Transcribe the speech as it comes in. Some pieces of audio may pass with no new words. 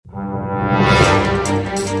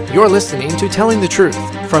You're listening to Telling the Truth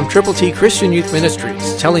from Triple T Christian Youth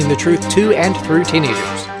Ministries, telling the truth to and through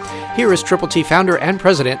teenagers. Here is Triple T founder and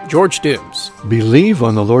president, George Dooms. Believe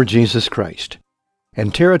on the Lord Jesus Christ.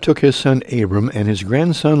 And Terah took his son Abram and his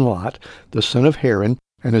grandson Lot, the son of Haran,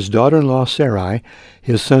 and his daughter-in-law Sarai,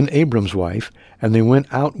 his son Abram's wife, and they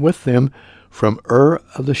went out with them from Ur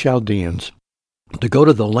of the Chaldeans to go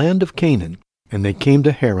to the land of Canaan, and they came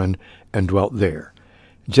to Haran and dwelt there.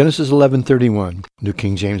 Genesis 11:31, New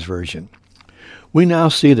King James Version. We now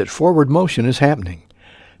see that forward motion is happening.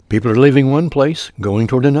 People are leaving one place, going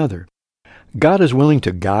toward another. God is willing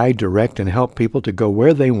to guide, direct, and help people to go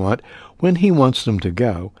where they want, when He wants them to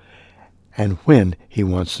go, and when He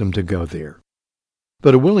wants them to go there.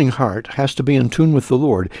 But a willing heart has to be in tune with the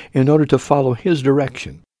Lord in order to follow His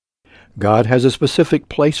direction. God has a specific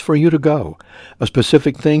place for you to go, a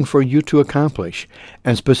specific thing for you to accomplish,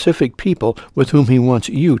 and specific people with whom He wants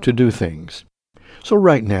you to do things. So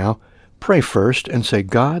right now, pray first and say,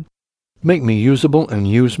 God, make me usable and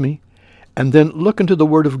use me, and then look into the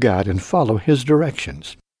Word of God and follow His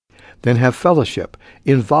directions. Then have fellowship,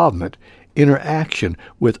 involvement, interaction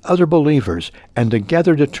with other believers, and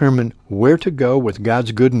together determine where to go with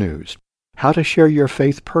God's good news, how to share your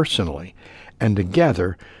faith personally, and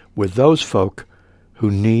together with those folk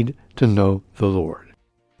who need to know the Lord.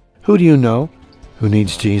 Who do you know who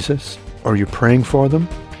needs Jesus? Are you praying for them?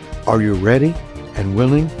 Are you ready and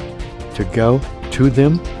willing to go to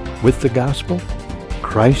them with the gospel?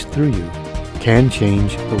 Christ through you can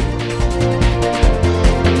change the world.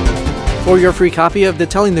 For your free copy of the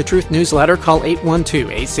Telling the Truth newsletter, call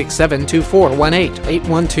 812-867-2418,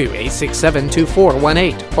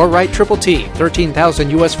 812-867-2418, or write Triple T,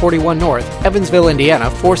 13,000 U.S. 41 North, Evansville,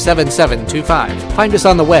 Indiana, 47725. Find us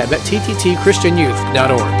on the web at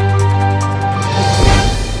tttchristianyouth.org.